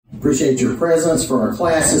Appreciate your presence for our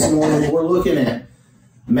class this morning. We're looking at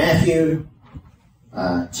Matthew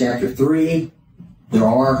chapter 3. There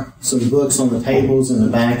are some books on the tables in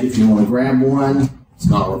the back if you want to grab one. It's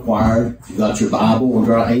not required. If you've got your Bible or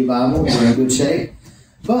got a Bible, you're in good shape.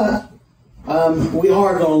 But we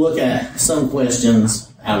are going to look at some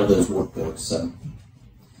questions out of those workbooks. So,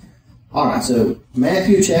 all right, so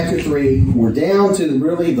Matthew chapter 3, we're down to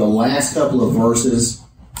really the last couple of verses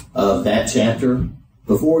of that chapter.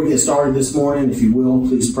 Before we get started this morning, if you will,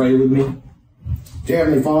 please pray with me. Dear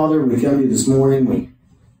Heavenly Father, we come to you this morning. We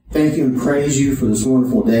thank you and praise you for this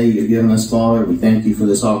wonderful day you've given us, Father. We thank you for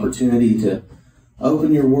this opportunity to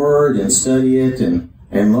open your word and study it and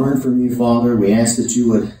learn from you, Father. We ask that you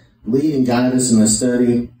would lead and guide us in this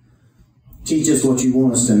study. Teach us what you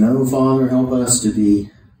want us to know, Father. Help us to be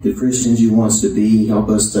the Christians you want us to be. Help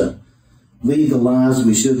us to lead the lives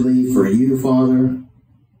we should lead for you, Father.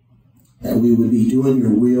 That we would be doing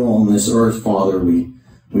your will on this earth, Father. We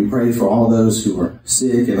pray for all those who are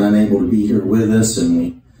sick and unable to be here with us.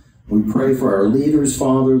 And we pray for our leaders,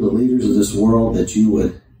 Father, the leaders of this world, that you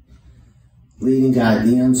would lead and guide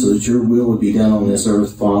them so that your will would be done on this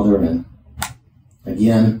earth, Father. And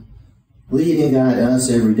again, lead and guide us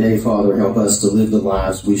every day, Father. Help us to live the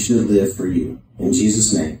lives we should live for you. In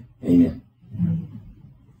Jesus' name, amen.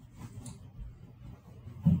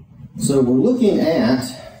 So we're looking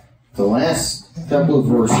at the last couple of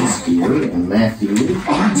verses here in Matthew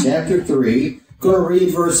chapter 3. I'm going to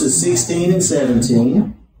read verses 16 and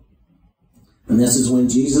 17. And this is when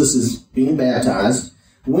Jesus is being baptized.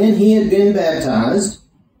 When he had been baptized,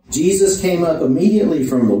 Jesus came up immediately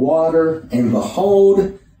from the water, and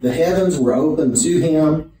behold, the heavens were opened to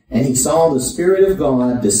him, and he saw the Spirit of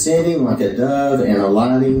God descending like a dove and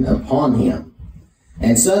alighting upon him.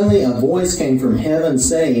 And suddenly a voice came from heaven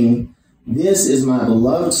saying, "This is my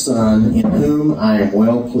beloved Son, in whom I am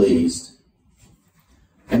well pleased."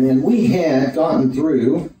 And then we had gotten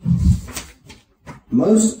through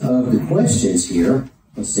most of the questions here.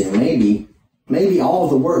 Let's see, maybe all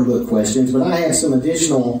of the workbook questions, but I have some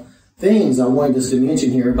additional things I wanted us to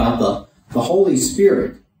mention here about the Holy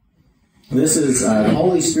Spirit. This is, the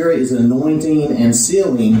Holy Spirit is anointing and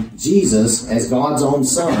sealing Jesus as God's own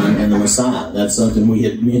Son and the Messiah. That's something we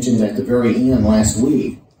had mentioned at the very end last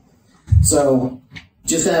week. So,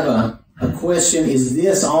 just have a question. Is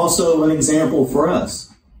this also an example for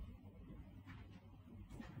us?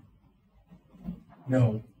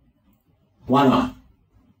 No. Why not?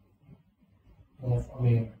 Well, I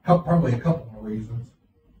mean, probably a couple of reasons.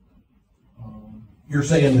 You're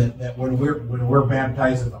saying that when we're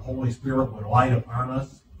baptized, that the Holy Spirit would light upon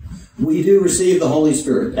us? We do receive the Holy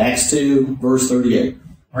Spirit. Acts 2, verse 38.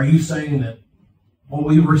 Are you saying that when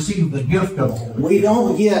we receive the gift of the Holy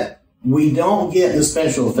Spirit? We don't get the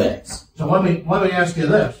special effects. So let me ask you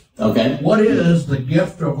this. Okay. What is the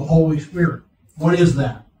gift of the Holy Spirit? What is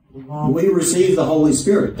that? We receive the Holy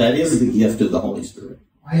Spirit. That is the gift of the Holy Spirit.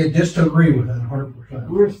 I disagree with that 100%.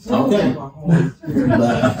 Okay.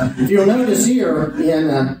 But if you'll notice here in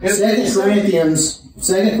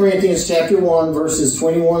 2 Corinthians chapter 1, verses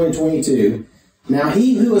 21 and 22, "Now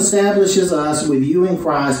he who establishes us with you in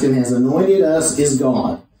Christ and has anointed us is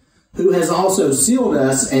God, who has also sealed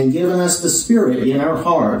us and given us the Spirit in our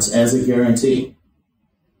hearts as a guarantee."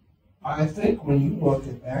 I think when you look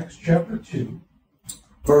at Acts chapter 2,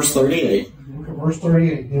 verse 38. You look at verse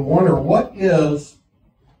 38, you wonder, what is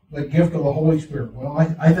the gift of the Holy Spirit? Well,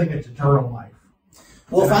 I think it's eternal life.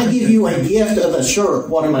 Well, if I give you a gift of a shirt,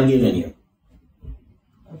 what am I giving you?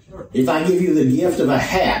 A shirt. If I give you the gift of a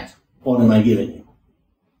hat, what am I giving you?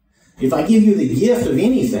 If I give you the gift of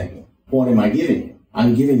anything, what am I giving you?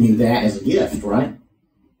 I'm giving you that as a gift, right?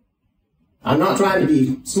 I'm not trying to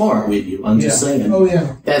be smart with you. I'm just saying. Oh,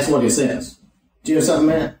 yeah. That's what it says. Do you have something,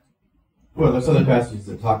 Matt? Well, there's other passages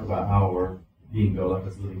that talk about how we're being built up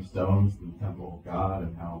as living stones in the temple of God,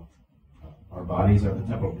 and how our bodies are the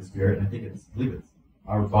temple of the Spirit. And I believe it's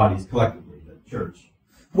our bodies collectively, the church.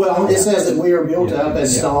 Well, it says that we are built up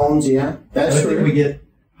as stones, that's I true. think we get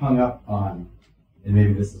hung up on, and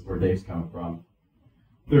maybe this is where Dave's coming from,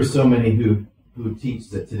 there's so many who teach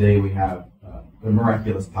that today we have the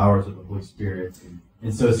miraculous powers of the Holy Spirit.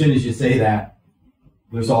 And so as soon as you say that,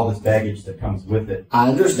 there's all this baggage that comes with it. I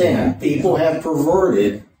understand. People have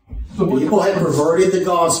perverted the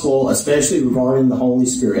gospel, especially regarding the Holy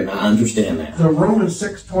Spirit, and I understand that. So Romans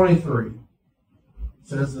 6:23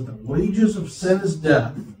 says that the wages of sin is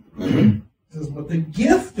death. Mm-hmm. It says, but the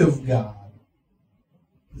gift of God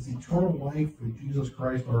is eternal life through Jesus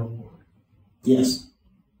Christ our Lord. Yes.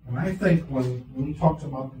 And I think when he talks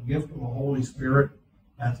about the gift of the Holy Spirit,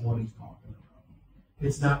 that's what he's talking about.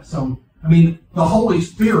 It's not some I mean, the Holy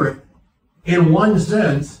Spirit, in one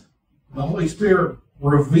sense, the Holy Spirit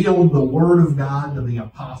revealed the Word of God to the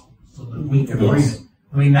apostles so that we can read it.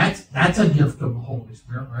 I mean, that's a gift of the Holy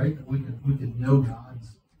Spirit, right? That we can know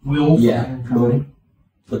God's will for mankind.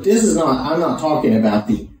 But this is not, I'm not talking about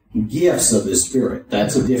the gifts of the Spirit.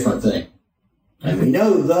 That's a different thing. And we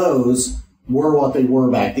know those were what they were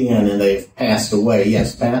back then, and they've passed away.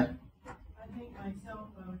 Yes, Pat? I think myself,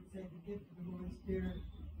 I would say the gift of the Holy Spirit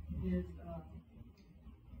is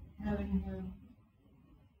having Him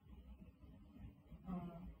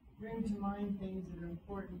bring to mind things that are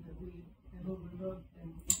important that we have overlooked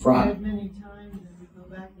and read many times, and we go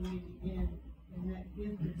back and read it again, and that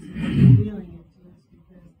gift is revealing it to us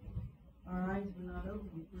because our eyes were not open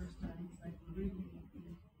the first time. It's like we're reading it.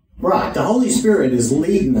 Right. The Holy Spirit is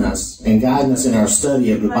leading us and guiding us in our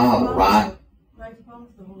study of the Bible, right? Christ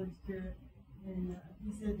promised the Holy Spirit, and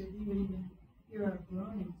He said that He would even hear our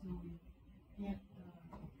groaning, so we can't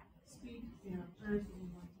speak in our prayers that we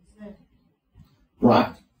want to say.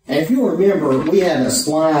 Right. And if you remember, we had a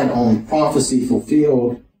slide on prophecy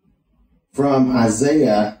fulfilled from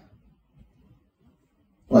Isaiah.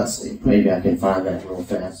 Let's see. Maybe I can find that real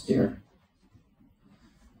fast here.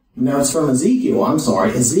 No, it's from Ezekiel. I'm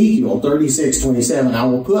sorry. Ezekiel 36:27. I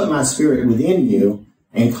will put my spirit within you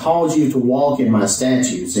and cause you to walk in my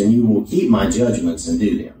statutes, and you will keep my judgments and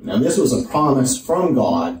do them. Now, this was a promise from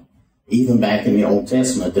God, even back in the Old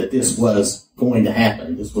Testament, that this was going to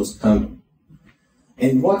happen. This was coming.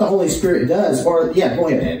 And what the Holy Spirit does, go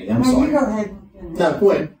ahead, Andy. I'm sorry. You go ahead. No,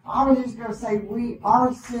 go ahead. I was just going to say we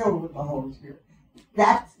are sealed with the Holy Spirit.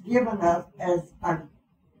 That's given us as a,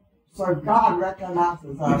 so God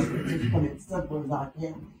recognizes us, just put it simple as I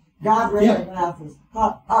can. God recognizes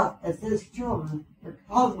us as His children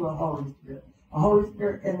because of the Holy Spirit. The Holy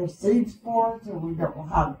Spirit intercedes for us, and we don't know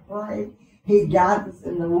how to pray. He guides us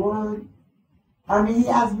in the Word. I mean, He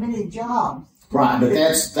has many jobs. Right, but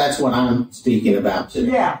that's what I'm speaking about too.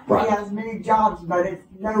 Yeah, right. He has many jobs, but it's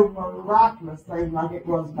no miraculous thing like it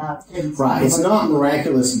was back then. Right, it's not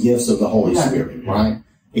miraculous gifts of the Holy Spirit, right?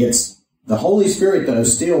 It's the Holy Spirit, though,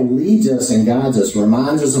 still leads us and guides us,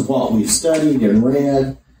 reminds us of what we've studied and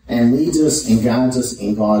read, and leads us and guides us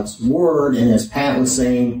in God's Word. And as Pat was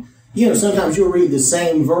saying, sometimes you'll read the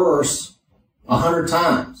same verse 100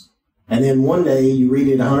 times. And then one day you read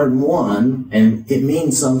it 101, and it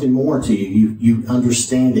means something more to you. You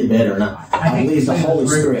understand it better. And I believe the Holy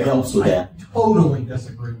Spirit helps with that. I totally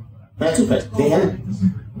disagree with that. That's okay. Dan?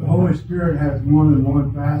 The Holy Spirit has more than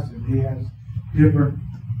one facet. He has different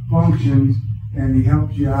functions, and He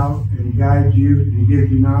helps you out, and He guides you, and He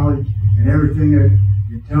gives you knowledge, and everything that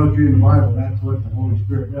it tells you in the Bible, that's what the Holy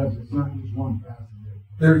Spirit does. It's not just one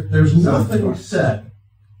facet. There's nothing said,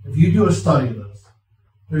 if you do a study of this,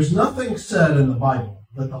 there's nothing said in the Bible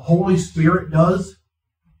that the Holy Spirit does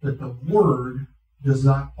that the Word does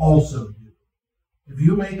not also do. If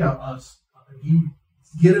you make if you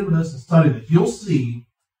get into this and study this, you'll see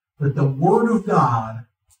that the Word of God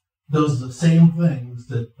does the same things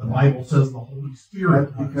that the Bible says the Holy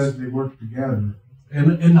Spirit does. Because they work together.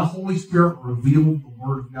 And the Holy Spirit revealed the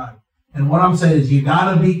Word of God. And what I'm saying is you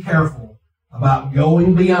got to be careful about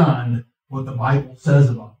going beyond what the Bible says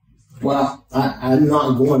about these things. Well, I'm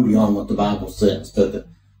not going beyond what the Bible says, but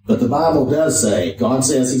the Bible does say, God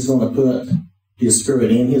says He's going to put His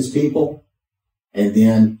Spirit in His people, and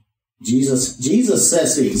then Jesus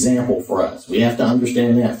sets the example for us. We have to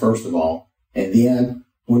understand that first of all, and then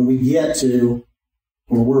when we get to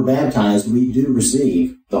where we're baptized, we do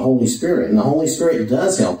receive the Holy Spirit, and the Holy Spirit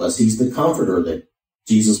does help us. He's the comforter that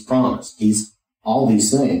Jesus promised. He's all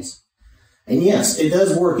these things. And yes, it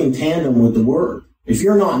does work in tandem with the Word. If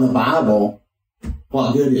you're not in the Bible,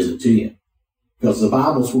 what good is it to you? Because the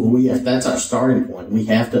Bible's where that's our starting point. We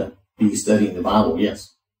have to be studying the Bible,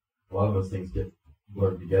 yes. A lot of those things get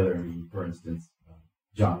blurred together. I mean, for instance,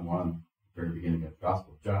 John 1, very beginning of the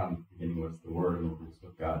Gospel of John, the beginning was the Word, and the Word was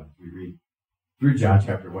with God. We read through John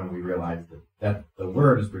chapter 1, we realize that the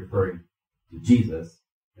Word is referring to Jesus.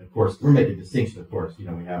 And of course, we're making a distinction, of course. We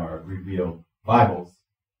have our revealed Bibles,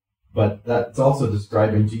 but that's also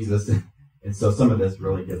describing Jesus. And so some of this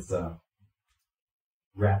really gets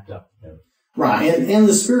wrapped up together. Right, and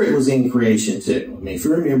the Spirit was in creation too. I mean, if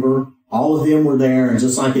you remember, all of them were there, and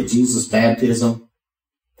just like at Jesus' baptism,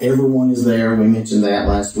 everyone is there. We mentioned that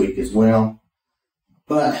last week as well.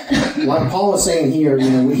 But like Paul is saying here,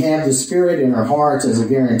 we have the Spirit in our hearts as a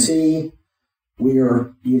guarantee. We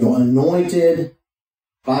are, anointed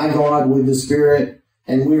by God with the Spirit,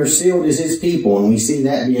 and we are sealed as His people. And we see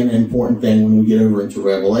that being an important thing when we get over into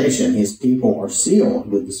Revelation. His people are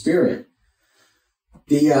sealed with the Spirit.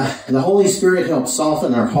 The Holy Spirit helps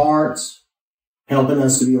soften our hearts, helping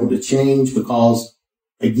us to be able to change because,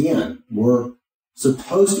 again, we're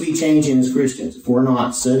supposed to be changing as Christians. If we're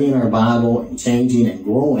not studying our Bible and changing and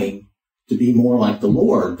growing to be more like the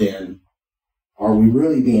Lord, then are we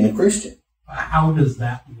really being a Christian? How does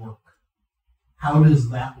that work? How does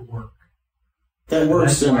that work? That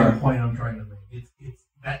works. That's the point I'm trying to make.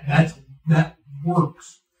 That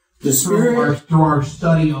works. The Spirit through our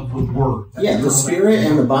study of the Word. The Spirit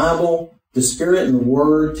and the Bible, the Spirit and the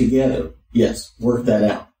Word together. Yes, work that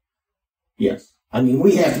out. Yes. I mean,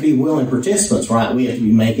 we have to be willing participants, right? We have to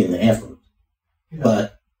be making the effort. Yeah.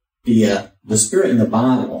 But the Spirit and the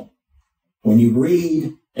Bible, when you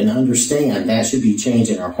read and understand, that should be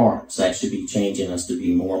changing our hearts. That should be changing us to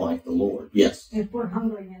be more like the Lord. Yes. If we're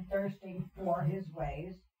hungering and thirsting for His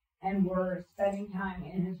ways, and we're spending time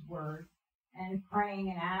in His Word, and praying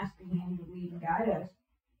and asking Him to lead and guide us,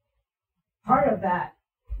 part of that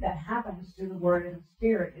happens through the Word and the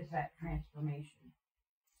Spirit is that transformation.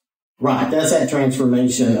 Right, that's that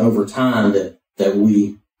transformation over time that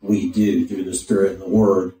we do through the Spirit and the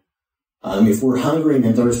Word. If we're hungering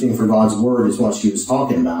and thirsting for God's Word, is what she was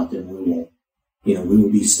talking about, then we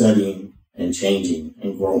will be studying and changing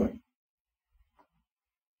and growing.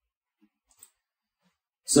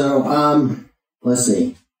 So, let's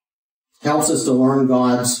see. Helps us to learn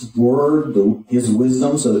God's Word, His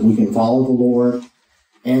wisdom, so that we can follow the Lord.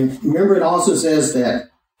 And remember, it also says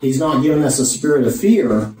that He's not giving us a spirit of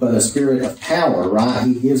fear, but a spirit of power, right?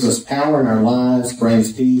 He gives us power in our lives,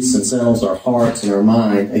 brings peace, and settles our hearts and our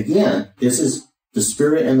mind. Again, this is the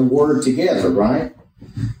Spirit and the Word together, right?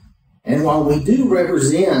 And while we do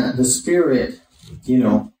represent the Spirit,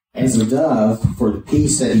 as a dove for the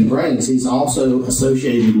peace that He brings, He's also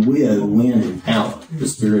associated with wind and power, the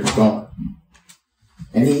Spirit of God.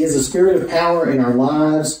 And He is a spirit of power in our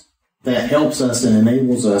lives that helps us and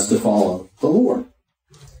enables us to follow the Lord.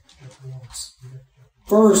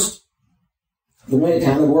 First, the way it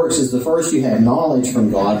kind of works is first you have knowledge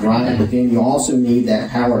from God, right? But then you also need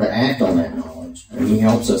that power to act on that knowledge. And He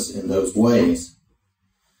helps us in those ways.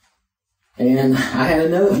 And I had a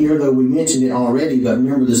note here, though we mentioned it already, but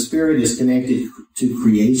remember the Spirit is connected to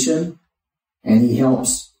creation, and He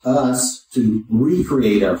helps us to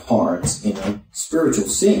recreate our hearts in a spiritual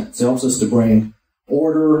sense. It helps us to bring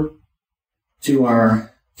order to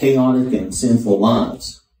our chaotic and sinful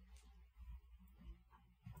lives.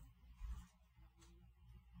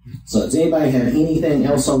 So does anybody have anything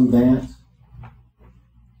else on that?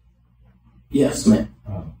 Yes, ma'am.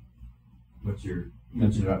 What you're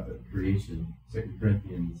mentioned about the creation, 2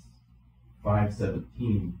 Corinthians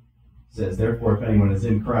 5:17 says, "Therefore, if anyone is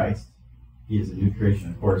in Christ, he is a new creation."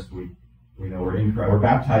 Of course, we know we're in Christ. We're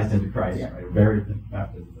baptized into Christ, right? We're buried in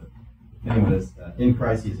baptism. But if anyone is in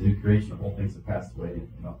Christ, he is a new creation. All things have passed away,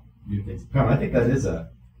 and new things have come. I think that is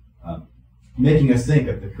making us think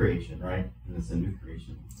of the creation, right? And it's a new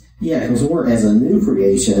creation. Yeah, because we're as a new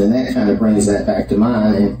creation, and that kind of brings that back to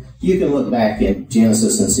mind. And you can look back in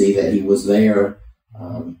Genesis and see that He was there,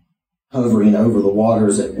 hovering over the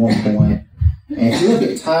waters at one point. And if you look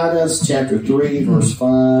at Titus chapter 3, verse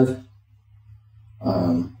 5,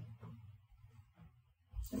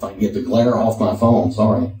 if I can get the glare off my phone,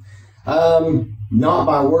 sorry. Not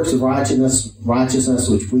by works of righteousness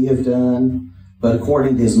which we have done, but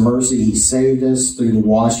according to His mercy He saved us through the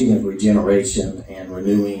washing of regeneration and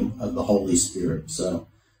renewing of the Holy Spirit. So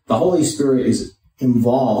the Holy Spirit is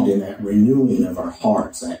involved in that renewing of our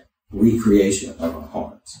hearts, that recreation of our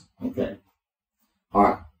hearts. Okay. All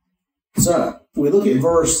right. So we look at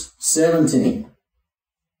verse 17.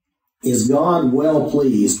 Is God well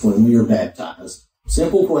pleased when we are baptized?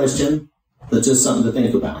 Simple question, but just something to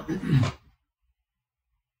think about.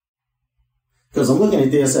 Because I'm looking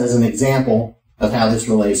at this as an example of how this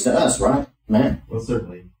relates to us, right, Matt? Well,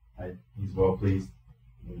 certainly. He's well pleased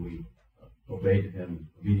when we obey to Him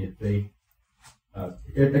in obedient faith. I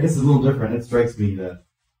guess it's a little different. It strikes me that,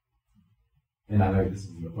 and I know this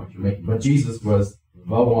isn't the point you're making, but Jesus was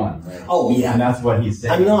the one, right? Oh, yeah. And that's what He's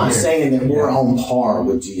saying. I'm not saying that we're on par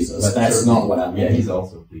with Jesus. But that's not what I mean. Yeah, He's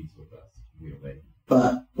also pleased with us. We obey.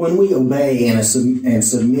 But when we obey and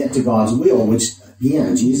submit to God's will, which,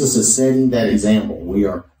 again, Jesus is setting that example. We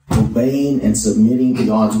are obeying and submitting to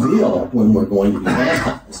God's will when we're going to be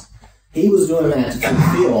baptized. He was doing that to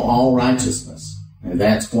fulfill all righteousness. And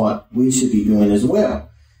that's what we should be doing as well.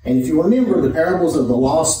 And if you remember the parables of the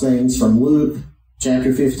lost things from Luke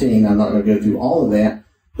chapter 15, I'm not going to go through all of that,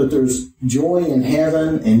 but there's joy in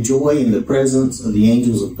heaven and joy in the presence of the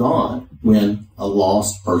angels of God when a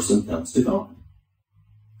lost person comes to God.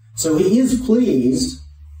 So He is pleased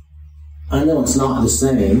I know it's not the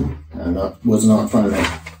same. Was not trying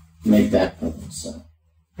to make that point. So.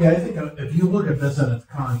 Yeah, I think if you look at this in its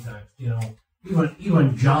context,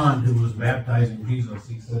 even John, who was baptizing Jesus,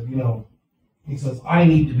 he said, he says, I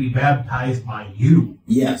need to be baptized by you.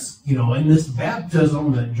 Yes. And this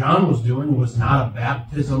baptism that John was doing was not a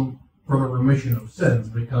baptism for the remission of sins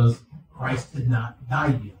because Christ had not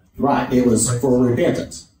died yet. Right. It was for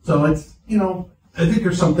repentance. So it's, I think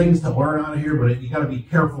there's some things to learn out of here, but you got to be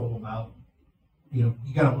careful about, you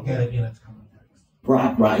got to look at it in its context.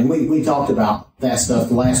 Right. And we talked about that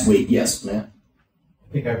stuff last week. Yes, Matt.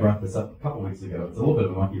 I think I brought this up a couple weeks ago. It's a little bit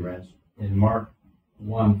of a monkey wrench. In Mark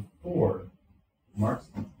 1:4, Mark's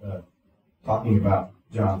talking about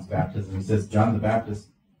John's baptism. He says, John the Baptist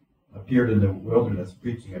appeared in the wilderness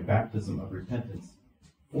preaching a baptism of repentance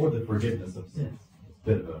for the forgiveness of sins. It's a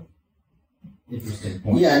bit of a interesting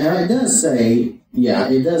point. Yeah, now it does say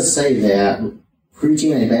that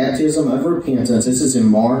preaching a baptism of repentance. This is in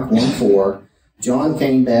Mark 1:4. John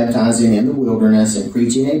came baptizing in the wilderness and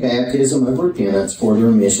preaching a baptism of repentance for the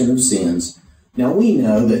remission of sins. Now we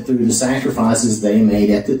know that through the sacrifices they made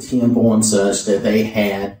at the temple and such, that they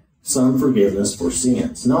had some forgiveness for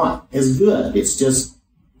sins. Not as good. It's just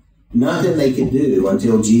nothing they could do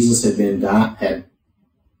until Jesus had died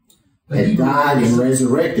and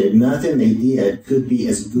resurrected. Nothing they did could be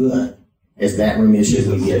as good as that remission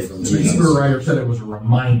we get from Jesus. The Hebrew writer said it was a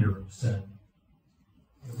reminder of sin.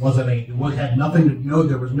 It had nothing to do.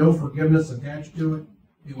 There was no forgiveness attached to it.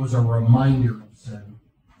 It was a reminder of sin.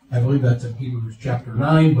 I believe that's in Hebrews chapter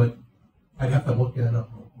 9, but I'd have to look that up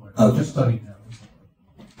real quick. Okay. I just studied that.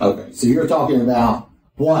 Okay, so you're talking about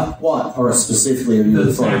what, or specifically are you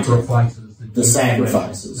referring to? Sacrifices. The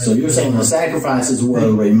sacrifices. So you're saying the sacrifices were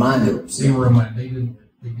a reminder of sin. They were reminded.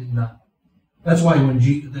 They did not. That's why when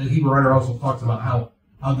the Hebrew writer also talks about how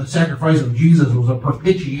the sacrifice of Jesus was a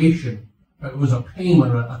propitiation. It was a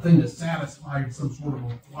payment, a thing that satisfied some sort of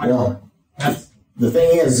requirement. Well, the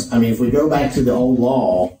thing is, if we go back to the old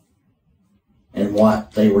law and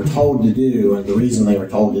what they were told to do, and the reason they were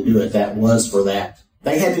told to do it, that was for that.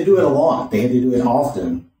 They had to do it a lot. They had to do it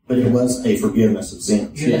often, but it was a forgiveness of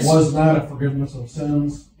sins. It was not a forgiveness of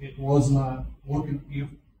sins. It was not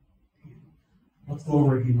let's go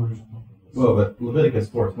over Hebrews. Well, but Leviticus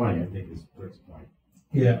 4:20, I think, is Rick's point.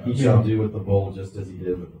 Yeah. He shall do with the bull just as he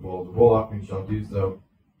did with the bull. The bull offering shall do so.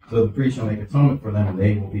 So the priest shall make atonement for them, and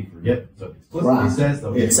they will be forgiven. So it explicitly says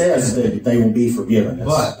that. It says that they will be forgiven.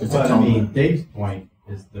 But Dave's point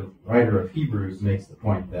is the writer of Hebrews makes the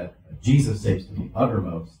point that Jesus saves to the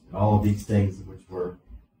uttermost, and all of these things which were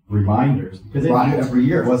reminders, because every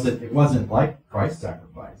year it wasn't like Christ's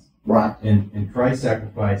sacrifice. Right. And Christ's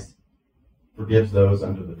sacrifice forgives those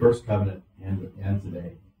under the first covenant and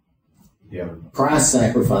today. Christ's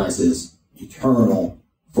sacrifice is eternal,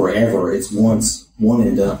 forever. It's once one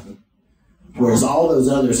and done. Whereas all those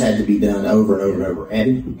others had to be done over and over and over.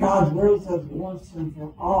 And God's word says once and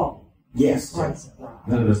for all. Yes. Christ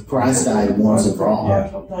died once and for all.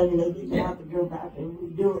 Partial thing, they didn't have to go back and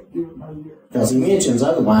redo it year by year. Because he mentions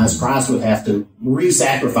otherwise Christ would have to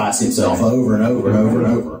re-sacrifice himself over and over and over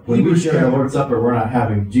and over. When we share the Lord's Supper, we're not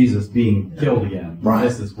having Jesus being killed again. Right.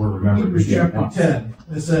 This is we're remembering. Hebrews chapter 10,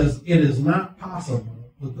 it says, it is not possible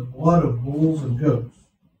that the blood of bulls and goats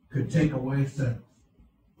could take away sins.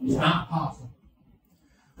 It's not possible.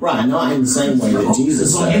 Right, not in the same way that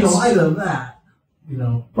Jesus does. In light of that,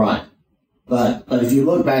 Right. But if you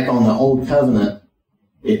look back on the Old Covenant,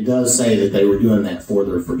 it does say that they were doing that for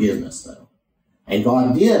their forgiveness, though. And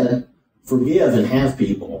God did forgive and have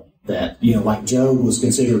people that, like Job was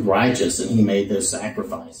considered righteous and he made those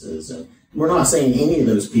sacrifices. And we're not saying any of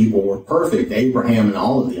those people were perfect. Abraham and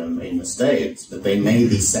all of them made mistakes, but they made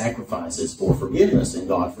these sacrifices for forgiveness and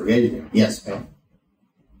God forgave them. Yes, ma'am.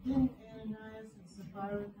 Didn't Ananias and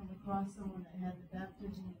Sapphira come across someone that had the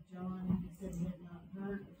baptism of John and he said he had not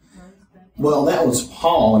heard of Christ's baptism? Well, that was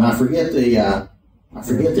Paul, and I forget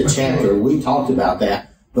the chapter. We talked about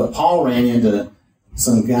that, but Paul ran into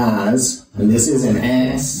some guys, and this is in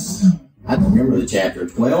Acts. I don't remember the chapter,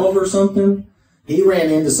 12 or something. He ran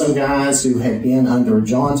into some guys who had been under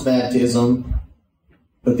John's baptism,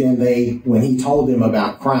 but then when he told them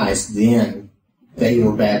about Christ, then they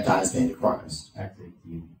were baptized into Christ. Acts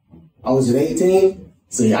 18. Oh, was it 18?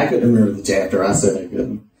 See, I couldn't remember the chapter. I said I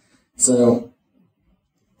couldn't. So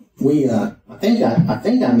I think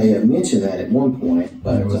I may have mentioned that at one point,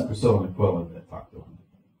 but it was Priscilla and Aquila that talked to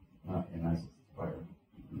him, and Isaac Fire.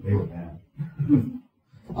 They were bad.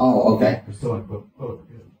 Oh, okay. Priscilla and Aquila were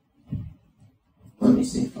good. Let me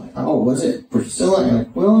see if was it Priscilla and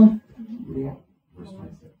Aquila? Yeah. Verse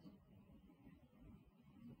 26.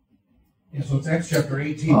 Yeah, so it's Acts chapter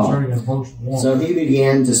 18, starting in verse 1. So he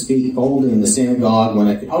began to speak boldly in the synagogue when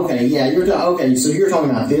so you're talking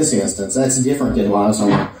about this instance. That's different than what I was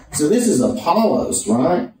talking about. So this is Apollos,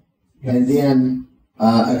 right? Yes. And then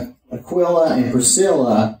Aquila and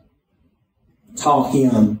Priscilla taught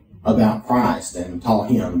him about Christ and taught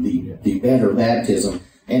him the better baptism.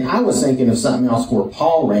 And I was thinking of something else where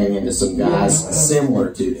Paul ran into some guys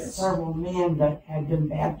similar to this. Several men that had been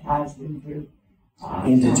baptized into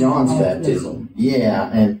John's baptism. Yeah,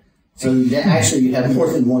 and so actually you have more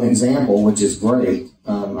than one example, which is great.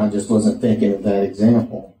 I just wasn't thinking of that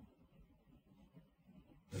example.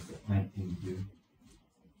 19:2.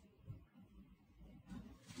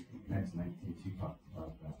 Acts 19:2 talks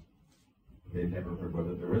about that. They never heard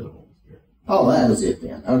whether there is a Holy Spirit. Oh, that was it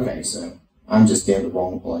then. Okay, so I'm just in the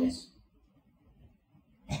wrong place.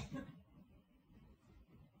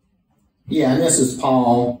 Yeah, and this is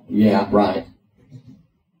Paul. Yeah, right.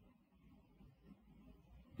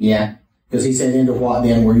 Yeah, because he said, into what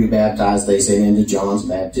then were you baptized? They said, into John's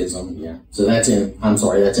baptism. Yeah. So that's in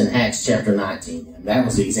Acts chapter 19. And that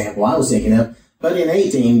was the example I was thinking of. But in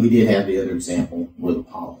 18, we did have the other example with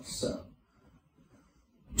Apollos. So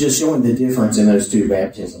just showing the difference in those two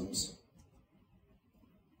baptisms.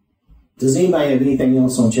 Does anybody have anything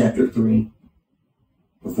else on chapter 3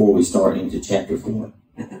 before we start into chapter 4?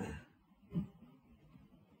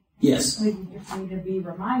 Yes. We just need to be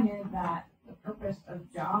reminded that the purpose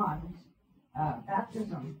of John's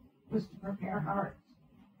baptism was to prepare hearts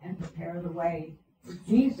and prepare the way for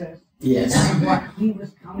Jesus. Yes. And what he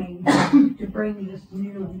was coming to bring this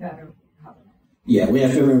new and better covenant. Yeah, we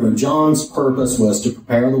have to remember John's purpose was to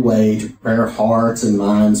prepare the way, to prepare hearts and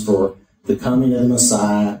minds for the coming of the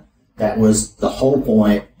Messiah. That was the whole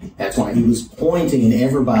point. That's why he was pointing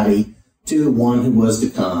everybody to the one who was to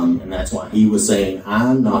come. And that's why he was saying,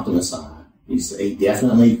 I'm not the Messiah. He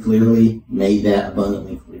definitely, clearly made that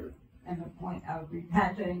abundantly clear. And the point of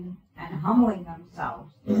repenting and humbling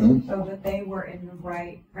themselves so that they were in the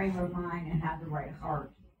right frame of mind and had the right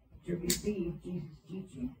heart to receive Jesus'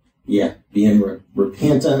 teaching. Yeah, being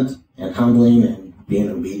repentant and humbling and being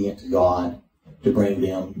obedient to God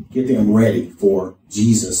to get them ready for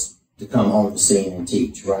Jesus to come on the scene and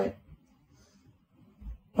teach, right?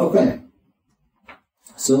 Okay.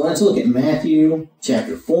 So let's look at Matthew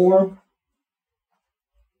chapter 4.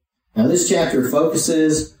 Now this chapter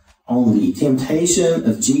focuses on the temptation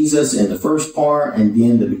of Jesus in the first part and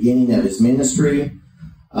then the beginning of his ministry.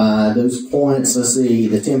 Those points, let's see,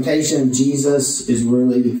 the temptation of Jesus is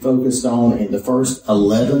really focused on in the first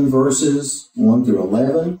 11 verses, 1 through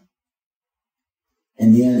 11.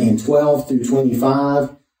 And then in 12 through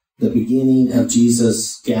 25, the beginning of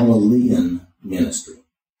Jesus' Galilean ministry.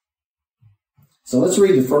 So let's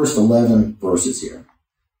read the first 11 verses here.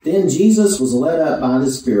 Then Jesus was led up by the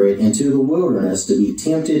Spirit into the wilderness to be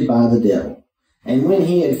tempted by the devil. And when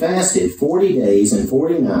he had fasted 40 days and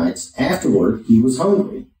 40 nights, afterward he was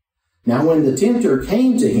hungry. Now when the tempter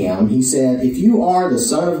came to him, he said, If you are the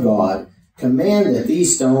Son of God, command that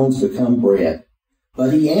these stones become bread.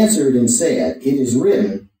 But he answered and said, It is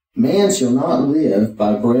written, Man shall not live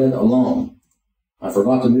by bread alone. I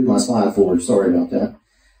forgot to move my slide forward, sorry about that.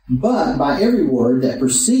 But by every word that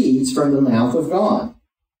proceeds from the mouth of God.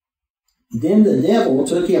 Then the devil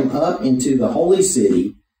took him up into the holy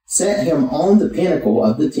city, set him on the pinnacle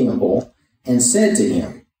of the temple, and said to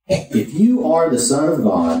him, If you are the Son of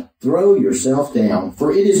God, throw yourself down,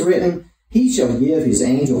 for it is written, He shall give his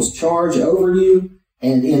angels charge over you,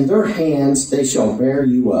 and in their hands they shall bear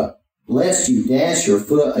you up, lest you dash your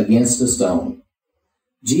foot against a stone.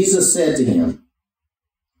 Jesus said to him,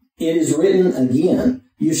 It is written again,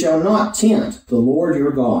 You shall not tempt the Lord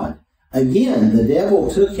your God. Again, the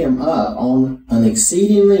devil took him up on an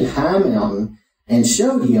exceedingly high mountain and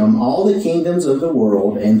showed him all the kingdoms of the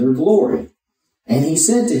world and their glory. And he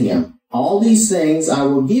said to him, All these things I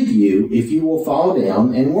will give you if you will fall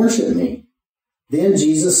down and worship me. Then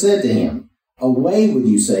Jesus said to him, Away with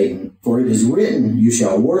you, Satan, for it is written, You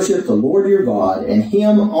shall worship the Lord your God, and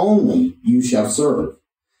him only you shall serve.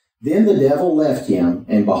 Then the devil left him,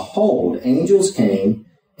 and behold, angels came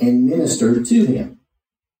and ministered to him.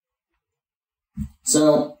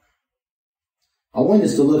 So, I want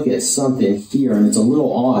us to look at something here, and it's a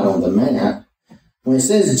little odd on the map. When it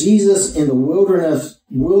says Jesus in the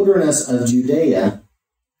wilderness of Judea,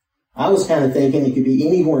 I was kind of thinking it could be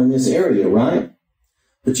anywhere in this area, right?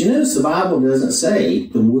 But you notice the Bible doesn't say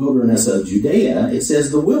the wilderness of Judea, it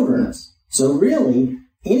says the wilderness. So really,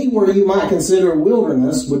 anywhere you might consider a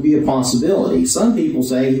wilderness would be a possibility. Some people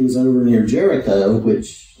say he was over near Jericho,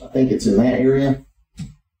 which I think it's in that area.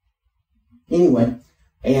 Anyway,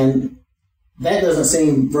 and that doesn't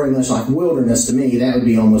seem very much like wilderness to me. That would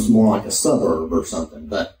be almost more like a suburb or something.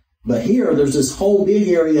 But here, there's this whole big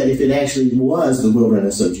area, if it actually was the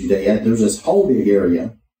wilderness of Judea, there's this whole big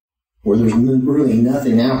area where there's really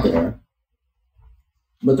nothing out there.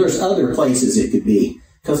 But there's other places it could be,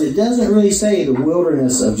 because it doesn't really say the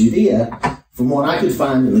wilderness of Judea. From what I could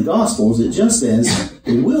find in the Gospels, it just says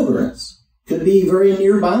the wilderness. Could be very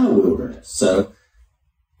nearby wilderness. So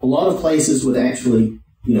a lot of places would actually,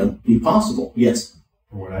 be possible. Yes?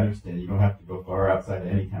 From what I understand, you don't have to go far outside of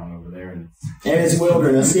any town over there. And it's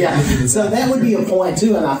wilderness, yeah. So that would be a point,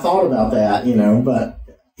 too, and I thought about that, but,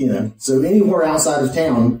 so anywhere outside of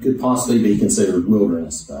town could possibly be considered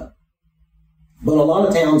wilderness. But a lot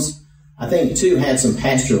of towns, I think, too, had some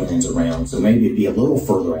pasture lands around, so maybe it'd be a little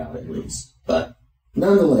further out at least. But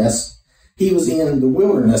nonetheless, he was in the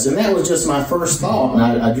wilderness, and that was just my first thought,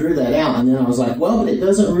 and I drew that out, and then I was like, well, but it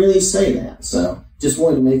doesn't really say that, so just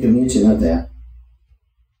wanted to make a mention of that.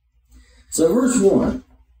 So verse 1,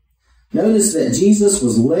 notice that Jesus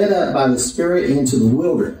was led up by the Spirit into the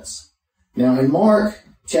wilderness. Now in Mark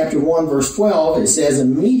chapter 1, verse 12, it says,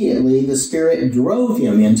 immediately the Spirit drove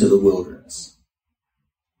him into the wilderness.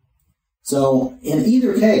 So, in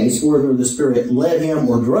either case, whether the Spirit led him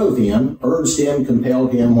or drove him, urged him,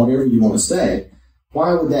 compelled him, whatever you want to say,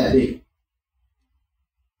 why would that be?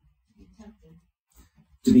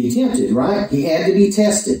 To be tempted, right? He had to be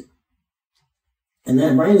tested. And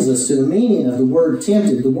that brings us to the meaning of the word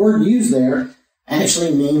tempted. The word used there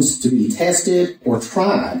actually means to be tested or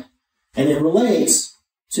tried. And it relates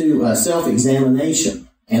to self-examination.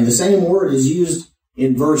 And the same word is used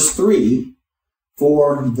in verse 3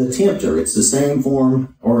 for the tempter. It's the same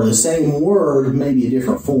form, or the same word, maybe a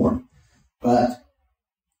different form. But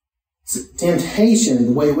temptation,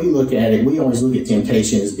 the way we look at it, we always look at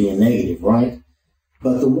temptation as being negative, right?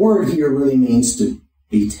 But the word here really means to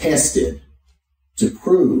be tested, to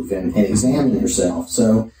prove and examine yourself.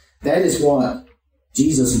 So that is what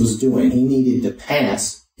Jesus was doing. He needed to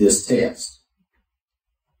pass this test.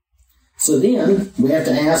 So then we have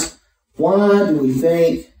to ask, why do we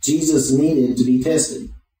think Jesus needed to be tested?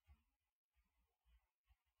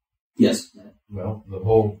 Yes? Well, the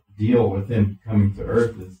whole deal with him coming to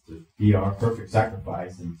earth is to be our perfect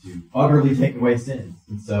sacrifice and to utterly take away sins.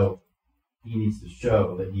 And so he needs to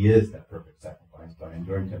show that he is that perfect sacrifice by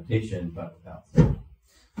enduring temptation, but without sin.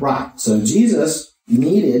 Right. So Jesus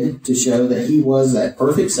needed to show that he was that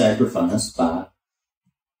perfect sacrifice by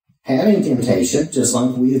having temptation, just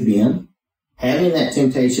like we have been, having that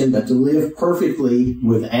temptation, but to live perfectly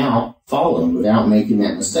without falling, without making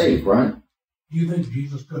that mistake, right? Do you think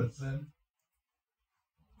Jesus could have sinned?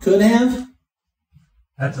 Could have?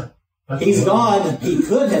 He's God. He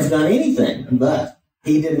could have done anything, but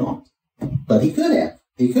he did not. But he could have.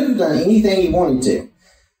 He could have done anything he wanted to.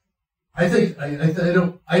 I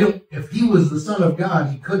don't. If he was the Son of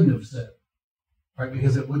God, he couldn't have sinned, right?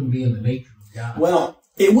 Because it wouldn't be in the nature of God. Well,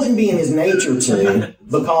 it wouldn't be in his nature to,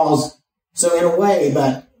 because. So in a way,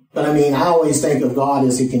 but I mean, I always think of God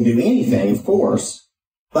as he can do anything, of course,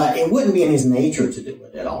 but it wouldn't be in his nature to do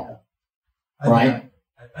it at all, right?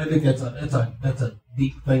 I think that's a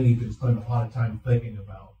deep thing you can spend a lot of time thinking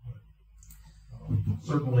about.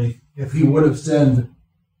 Certainly, if he would have sinned,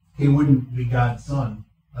 he wouldn't be God's son.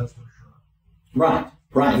 That's for sure.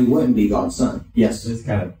 Right. He wouldn't be God's son. Yes.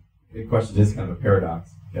 The question is kind of a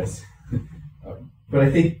paradox, I guess. But I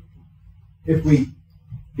think if we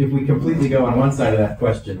completely go on one side of that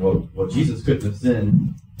question, well, Jesus couldn't have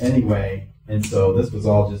sinned anyway, and so this was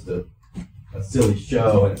all just a silly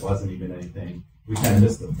show, and it wasn't even anything. We kind of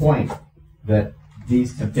miss the point that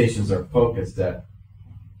these temptations are focused at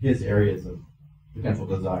his areas of potential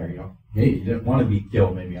desire. Hey, you didn't want to be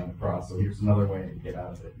killed maybe on the cross, so here's another way to get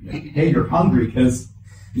out of it. Hey, you're hungry because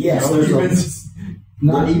you've been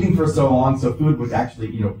not eating for so long, so food would actually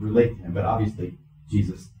relate to him. But obviously,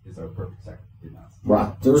 Jesus is our perfect sacrifice.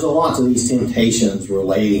 Right. There's a lot to these temptations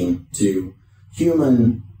relating to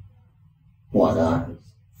human,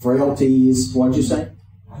 frailties. What did you say?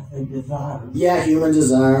 I think desires. Yeah, human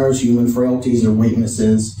desires, human frailties or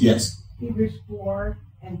weaknesses. Yes. Hebrews 4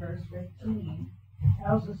 and verse 15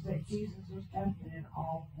 tells us that Jesus was tempted in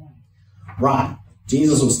all points. Right.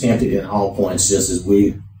 Jesus was tempted in all points, just as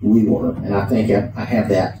we were. And I think I have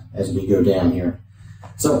that as we go down here.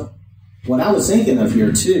 So, what I was thinking of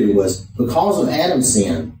here, too, was because of Adam's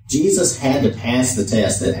sin, Jesus had to pass the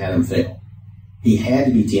test that Adam failed. He had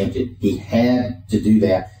to be tempted. He had to do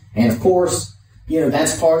that. And, of course,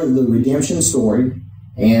 that's part of the redemption story.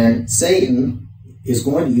 And Satan is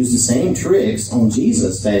going to use the same tricks on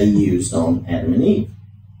Jesus that he used on Adam and Eve.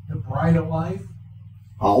 The pride of life?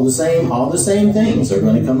 All the same things are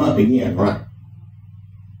going to come up again, right?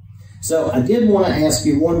 So I did want to ask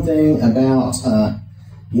you one thing about,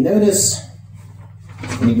 you notice,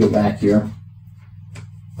 let me go back here.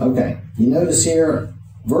 Okay, you notice here,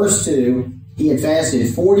 verse 2, he had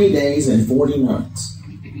fasted 40 days and 40 nights.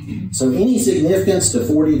 So any significance to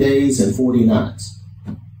 40 days and 40 nights?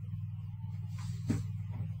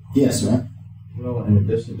 Yes, ma'am? Well, in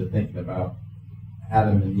addition to thinking about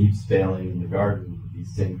Adam and Eve's failing in the garden with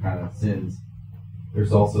these same kind of sins,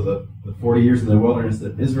 there's also the 40 years in the wilderness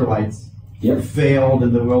that Israelites failed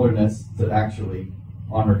in the wilderness to actually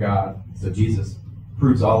honor God. So Jesus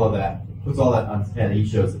proves all of that, puts all that on his head. He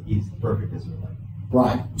shows that he's the perfect Israelite.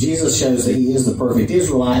 Right. Jesus shows that he is the perfect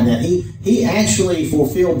Israelite and that he actually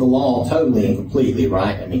fulfilled the law totally and completely,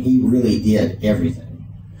 right? I mean, he really did everything.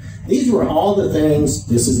 These were all the things,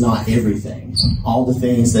 this is not everything, all the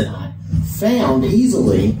things that I found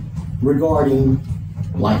easily regarding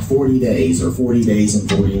like 40 days or 40 days and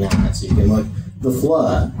 40 nights. You can look at the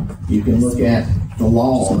flood. You can look at the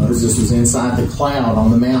law. Moses was inside the cloud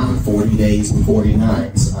on the mountain 40 days and 40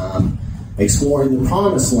 nights. Exploring the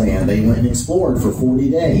promised land, they went and explored for 40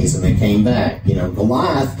 days and they came back. You know,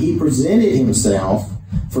 Goliath, he presented himself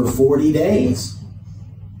for 40 days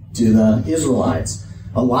to the Israelites.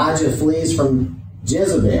 Elijah flees from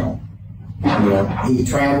Jezebel. You know, he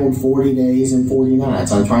traveled 40 days and 40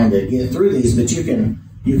 nights. I'm trying to get through these, but you can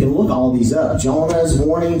look all these up. Jonah's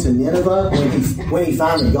warning to Nineveh, when he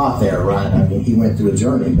finally got there, right? I mean, he went through a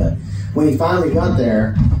journey, but when he finally got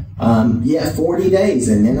there, 40 days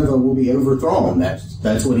and Nineveh will be overthrown.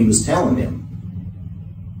 That's what he was telling them.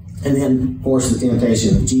 And then, of course, the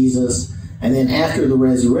temptation of Jesus. And then after the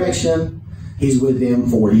resurrection, he's with them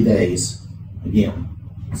 40 days again.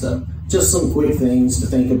 So just some quick things to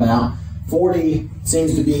think about. 40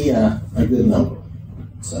 seems to be a good number.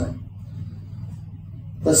 So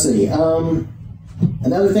let's see.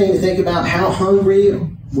 Another thing to think about, how hungry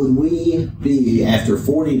would we be after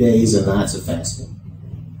 40 days and nights of fasting?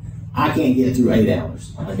 I can't get through 8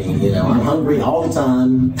 hours. I mean, you know, I'm hungry all the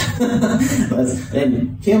time.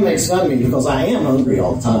 And Kim makes fun of me because I am hungry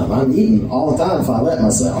all the time. I'm eating all the time if I let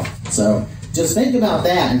myself. So just think about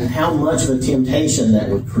that and how much of a temptation that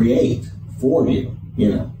would create for you,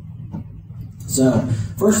 you know. So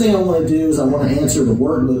first thing I want to do is I want to answer the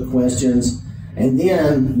workbook questions and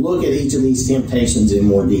then look at each of these temptations in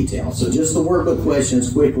more detail. So just the workbook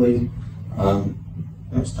questions quickly. How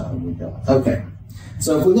much time we got? Okay.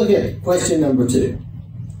 So if we look at question number 2,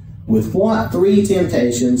 with what 3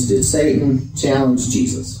 temptations did Satan challenge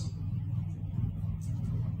Jesus?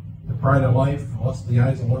 The pride of life, lust of the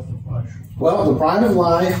eyes, and lust of the flesh. Well, the pride of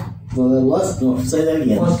life, the lust, no, say that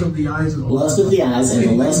again. Lust of the eyes and the lust of the eyes and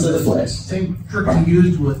the lust of the flesh. Same tricks he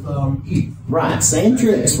used with Eve. Right, same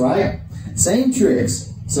tricks, right? Same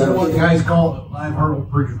tricks. So you know what guys call it? I've heard a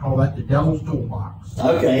preacher call that the devil's toolbox.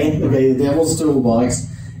 Okay, the devil's toolbox.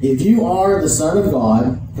 If you are the Son of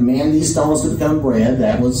God, command these stones to become bread.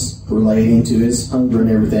 That was relating to his hunger and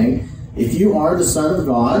everything. If you are the Son of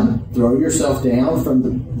God, throw yourself down from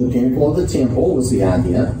the pinnacle of the temple was the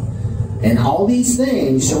idea. And all these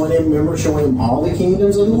things, showing him all the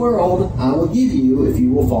kingdoms of the world, I will give you if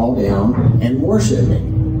you will fall down and worship me.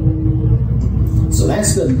 So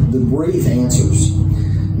that's the brief answers.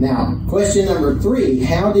 Now, question number 3,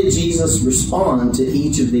 how did Jesus respond to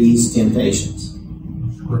each of these temptations?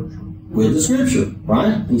 Scripture. With the Scripture,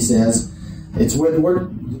 right? He says, it's with the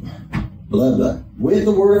Word, blah, blah. With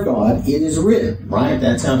the Word of God, it is written, right?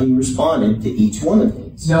 That's how he responded to each one of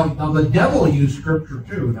these. Now the devil used Scripture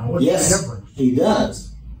too. Now what's the difference? He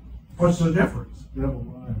does. What's the difference? Devil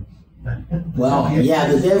lies. Well, yeah,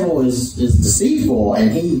 the devil is deceitful,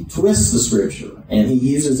 and he twists the Scripture, and he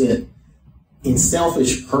uses it in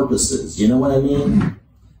selfish purposes. You know what I mean?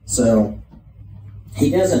 So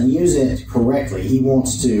he doesn't use it correctly. He will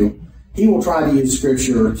try to use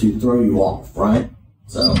Scripture to throw you off, right?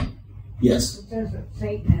 So, yes. It says that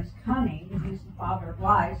Satan is cunning. He's the father of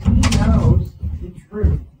lies. He knows the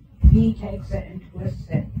truth. He takes it and twists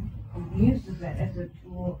it and uses it as a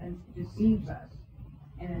tool and deceives us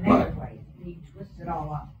in a negative way. He twists it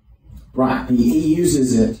all up. Right. He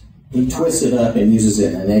uses it. He twists it up and uses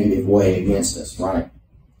it in a negative way against us, right?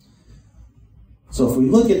 So if we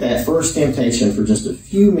look at that first temptation for just a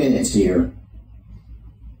few minutes here,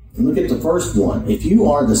 and look at the first one. If you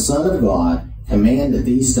are the Son of God, command that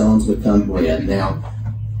these stones become bread. Now,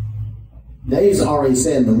 Dave's already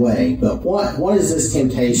said in the way, but what is this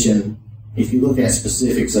temptation if you look at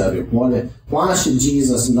specifics of it? Why should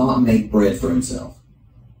Jesus not make bread for himself?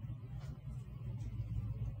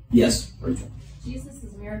 Yes, Rachel. Jesus'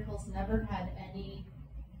 miracles never had anything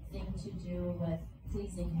to do with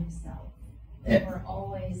pleasing himself. They were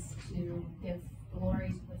always to give glory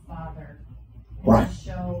to the Father. Right. To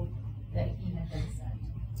show that he had been sent.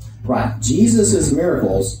 Right. Jesus'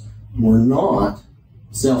 miracles were not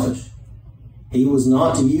selfish. He was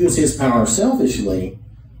not to use his power selfishly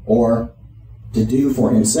or to do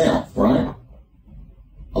for himself, right?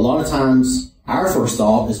 A lot of times our first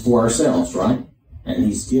thought is for ourselves, right? And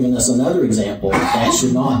he's given us another example. That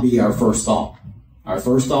should not be our first thought. Our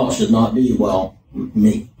first thought should not be, well,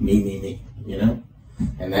 me, you know?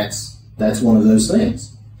 And that's one of those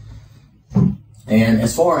things. And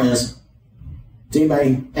as far as, does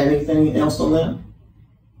anybody have anything else on that?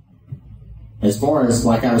 As far as,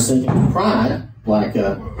 like I was thinking, pride, like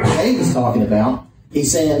Dave was talking about,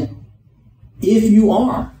 he's saying, if you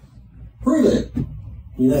are, prove it.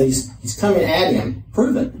 You know, he's coming at him.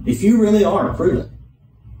 Prove it. If you really are, prove it.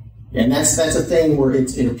 And that's a thing where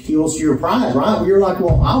it appeals to your pride, right? Where you're like,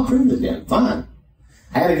 well, I'll prove it then. Fine.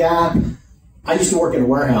 I had a guy, I used to work at a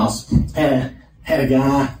warehouse, had a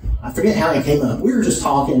guy, I forget how he came up. We were just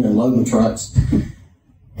talking and loading trucks.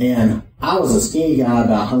 And I was a skinny guy,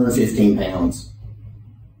 about 115 pounds.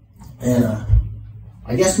 And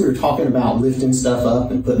I guess we were talking about lifting stuff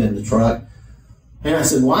up and putting it in the truck. And I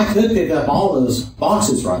said, well, I could pick up all those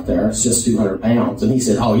boxes right there. It's just 200 pounds. And he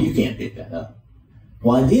said, oh, you can't pick that up.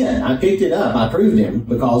 Well, I did. I picked it up. I proved him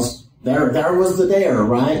because there was the dare,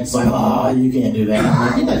 right? It's like, oh, you can't do that.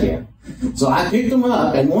 I'm like, yeah, I can. So I picked them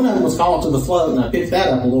up, and one of them was caught to the float, and I picked that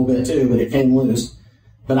up a little bit too, but it came loose.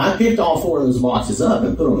 But I picked all 4 of those boxes up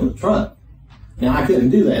and put them in the truck. Now, I couldn't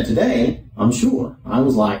do that today, I'm sure. I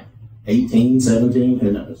was like 18, 17,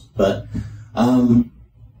 who knows. But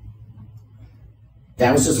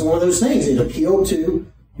that was just one of those things. It appealed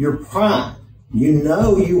to your pride. You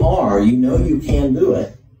know you are. You know you can do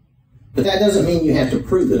it. But that doesn't mean you have to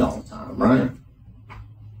prove it all the time, right?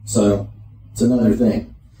 So, it's another thing.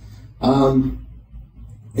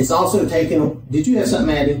 It's also taken... Did you have something,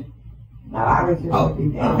 Maddie? No, I was just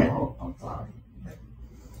looking down. Okay. Oh, I'm sorry.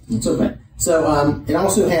 It's okay. So, it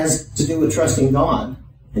also has to do with trusting God.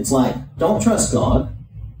 It's like, don't trust God.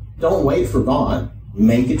 Don't wait for God.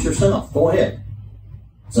 Make it yourself. Go ahead.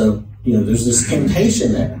 So, you know, there's this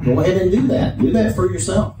temptation there. Go ahead and do that. Do that for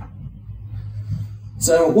yourself.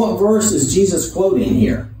 So, what verse is Jesus quoting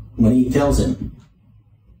here when he tells him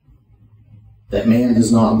that man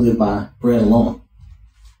does not live by bread alone?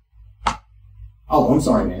 Oh, I'm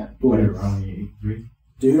sorry, Matt. Go ahead. Deuteronomy 8:3.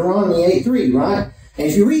 Deuteronomy 8:3, right? And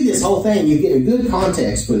if you read this whole thing, you get a good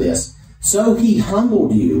context for this. So he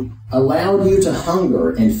humbled you, allowed you to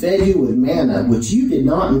hunger, and fed you with manna, which you did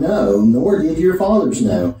not know, nor did your fathers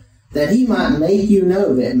know, that he might make you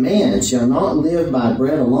know that man shall not live by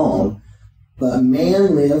bread alone, but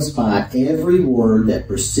man lives by every word that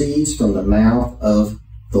proceeds from the mouth of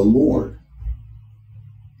the Lord.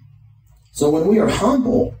 So when we are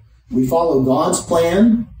humble, we follow God's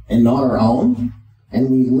plan and not our own,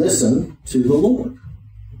 and we listen to the Lord.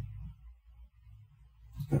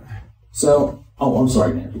 So, I'm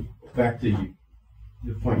sorry, man. Back to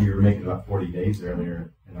the point you were making about 40 days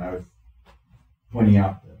earlier, and I was pointing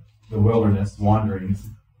out the wilderness wanderings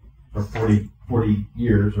for 40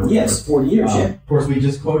 years. Or yes, 40 years, yeah. Of course,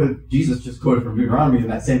 Jesus just quoted from Deuteronomy in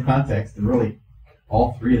that same context, and really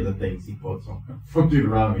all 3 of the things he quotes from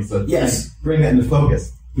Deuteronomy. So yes, bring that into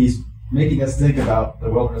focus. He's making us think about the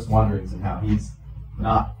wilderness wanderings and how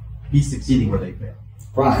he's succeeding where they fail.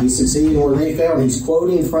 Right, he's succeeding where they failed. He's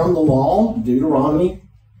quoting from the law, Deuteronomy.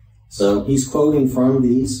 So he's quoting from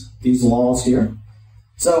these laws here.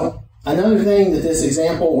 So another thing that this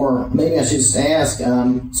example, or maybe I should just ask,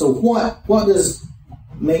 so what does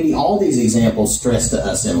maybe all these examples stress to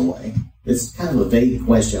us in a way? It's kind of a vague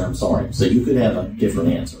question, I'm sorry. So you could have a different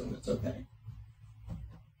answer, and it's okay.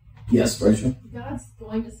 Yes, Rachel? God's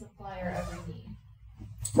going to supply our every need.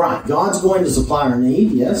 Right, God's going to supply our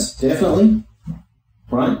need, yes, definitely.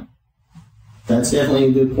 Right? That's definitely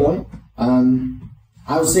a good point.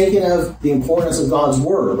 I was thinking of the importance of God's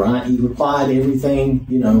Word, right? He replied everything,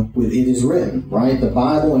 with it is written, right? The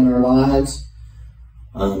Bible in our lives.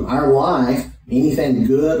 Our life, anything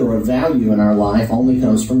good or of value in our life only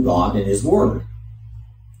comes from God and His Word.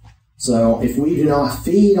 So if we do not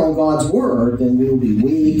feed on God's Word, then we will be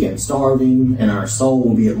weak and starving, and our soul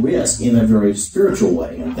will be at risk in a very spiritual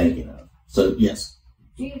way, I'm thinking of. So, yes.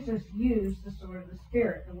 Jesus used the sword of the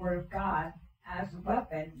Spirit, the Word of God, as a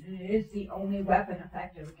weapon, and it is the only weapon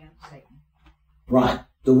effective against Satan. Right.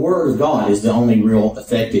 The Word of God is the only real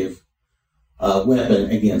effective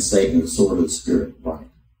weapon against Satan, the sword of the Spirit. Right.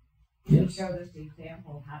 Yes. He showed us the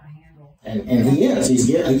example of how to handle. And he is. He's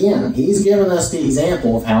given us the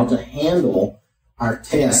example of how to handle our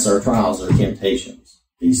tests, our trials, our temptations,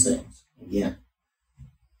 these things. Again.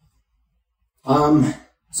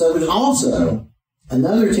 So there's also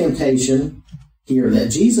another temptation here that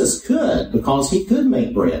Jesus could, because he could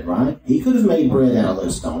make bread, right? He could have made bread out of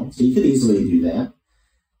those stones. He could easily do that.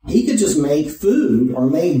 He could just make food or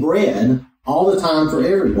make bread all the time for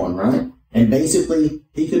everyone, right? And basically,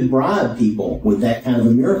 he could bribe people with that kind of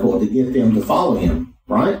a miracle to get them to follow him,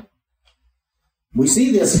 right? We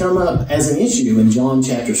see this come up as an issue in John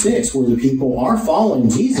chapter 6, where the people are following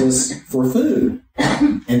Jesus for food.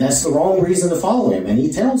 And that's the wrong reason to follow him, and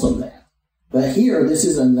he tells them that. But here, this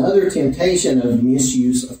is another temptation of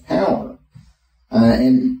misuse of power.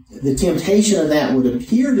 And the temptation of that would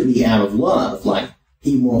appear to be out of love, like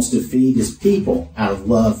he wants to feed his people out of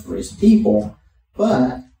love for his people.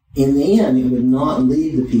 But in the end, it would not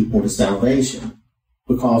lead the people to salvation,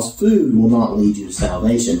 because food will not lead you to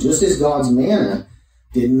salvation. Just as God's manna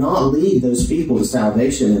did not lead those people to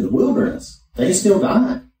salvation in the wilderness, they still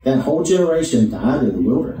died. That whole generation died in the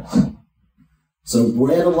wilderness. So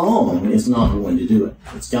bread alone is not going to do it.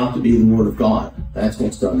 It's got to be the Word of God. That's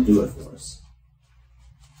what's going to do it for us.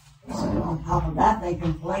 So on top of that, they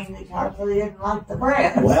complained that Carter didn't like the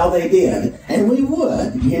bread. Well, they did. And we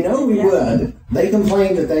would. You know we would. They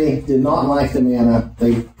complained that they did not like the manna.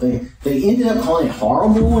 They ended up calling it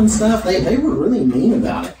horrible and stuff. They were really mean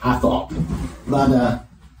about it, I thought. But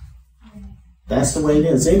that's the way it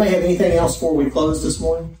is. Does anybody have anything else before we close this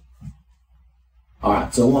morning? All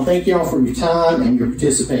right. So I want to thank you all for your time and your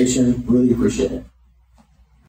participation. Really appreciate it.